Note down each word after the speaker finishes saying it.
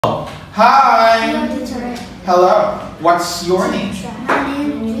Hi. Hello, teacher. Hello. What's your name? My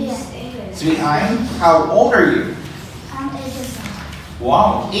name is Duy Anh. How old are you? I'm 8 years old.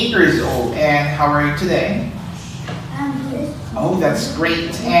 Wow, 8 years old. And how are you today? I'm good. Oh, that's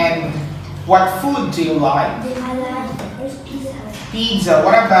great. And what food do you like? I like pizza. Pizza.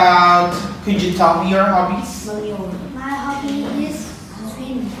 What about, could you tell me your hobbies? My hobby is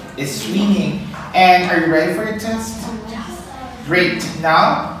swimming. Is swimming. And are you ready for your test? Great.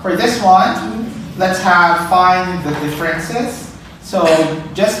 Now, for this one, let's find the differences. So,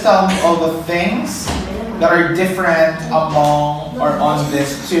 just tell me all the things that are different among or on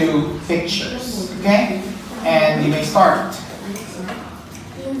these two pictures. Okay? And you may start.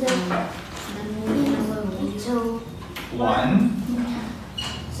 In the picture, One.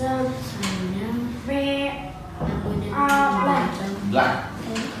 the red are black. Black.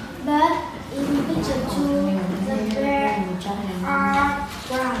 But in picture 2, the red are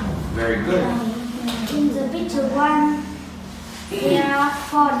brown. Very good. In the picture 1, there are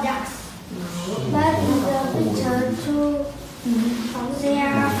 4 ducks. But in the picture 2, there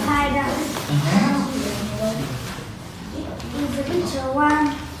are 5 ducks. In the picture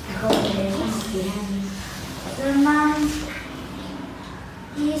 1, the mom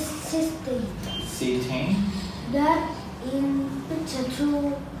is sitting. But in picture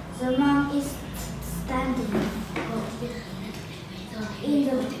 2, the mom is standing. In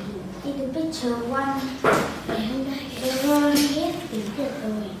the picture 1, the girl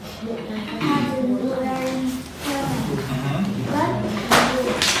hasn't wearing helmet. But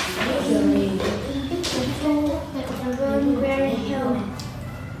in picture 2, the girl wearing helmet.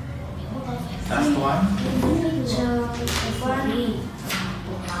 Last one. In picture 1,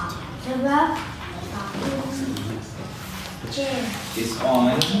 the bug is chair. Is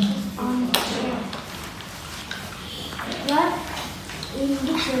on. On the chair. But in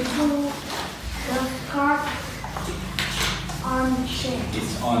picture 2, the card on the chair.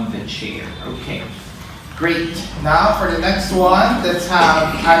 It's on the chair. Okay. Great. Now for the next one, let's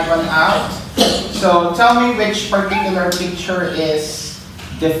add one out. So tell me which particular picture is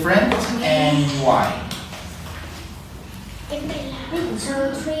different and why.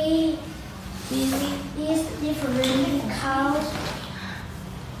 Picture 3 is different because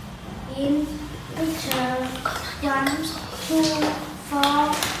in picture 1, 2,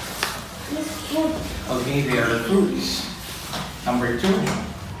 4 is food. Okay, they are fruits. Number 2.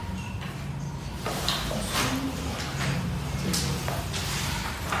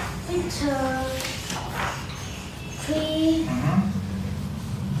 Picture 3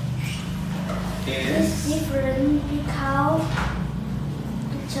 is Is different because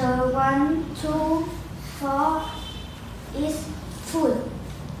picture 1, 2, 4 is food.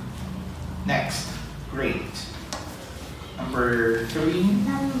 next. Great. Number 3.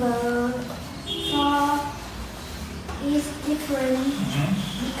 Number 4 is different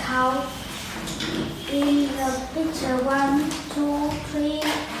because in the picture 1, 2, 3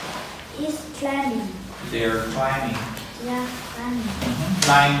 is climbing. They're climbing. Yeah, climbing.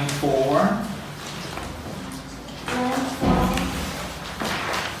 Line 4. Line 4.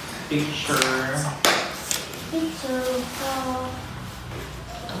 Picture. Picture 4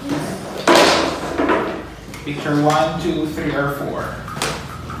 is Picture 1, 2, 3, or 4.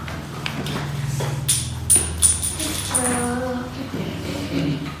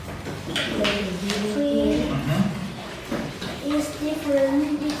 picture 3 is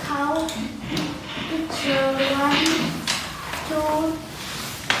different because picture 1, 2,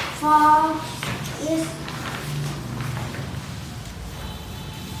 4 is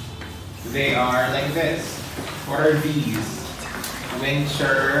They are like this. What are these?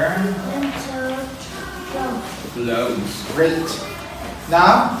 Winter winter clothes. clothes. Great.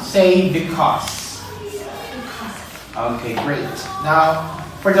 Now say because. Okay, great. Now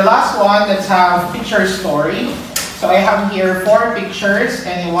for the last one, let's have picture story. So I have here 4 pictures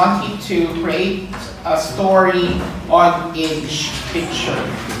and I want you to create a story on each picture.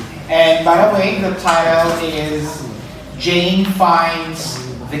 And by the way, the title is Jane Finds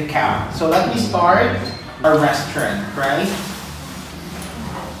the Cow. So let me start a restaurant, right?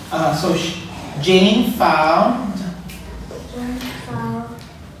 So Jane found,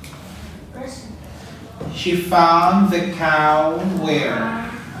 she found the cow where?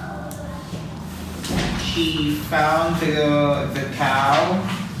 She found the cow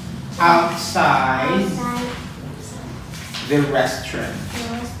outside the restaurant.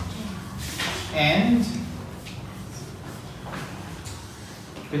 And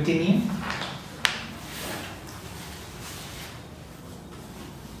continue.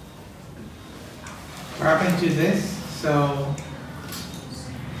 What happened to this? So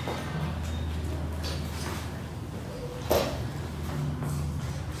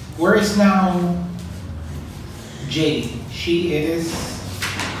Where is now Jade? She is.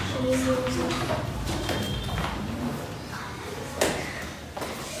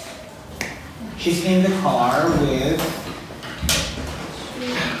 She's in the car with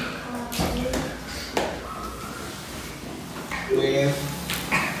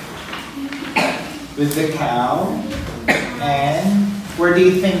the cow. And where do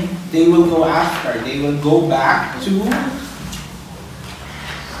you think they will go after? They will go back to.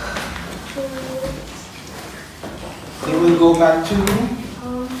 They will go back to.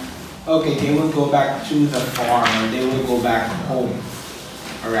 Okay, they will go back to the farm, or they will go back home.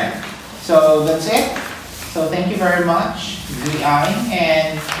 All right. So that's it. So thank you very much, Duy Anh,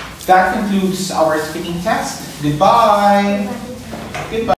 and that concludes our speaking test. Goodbye. Goodbye.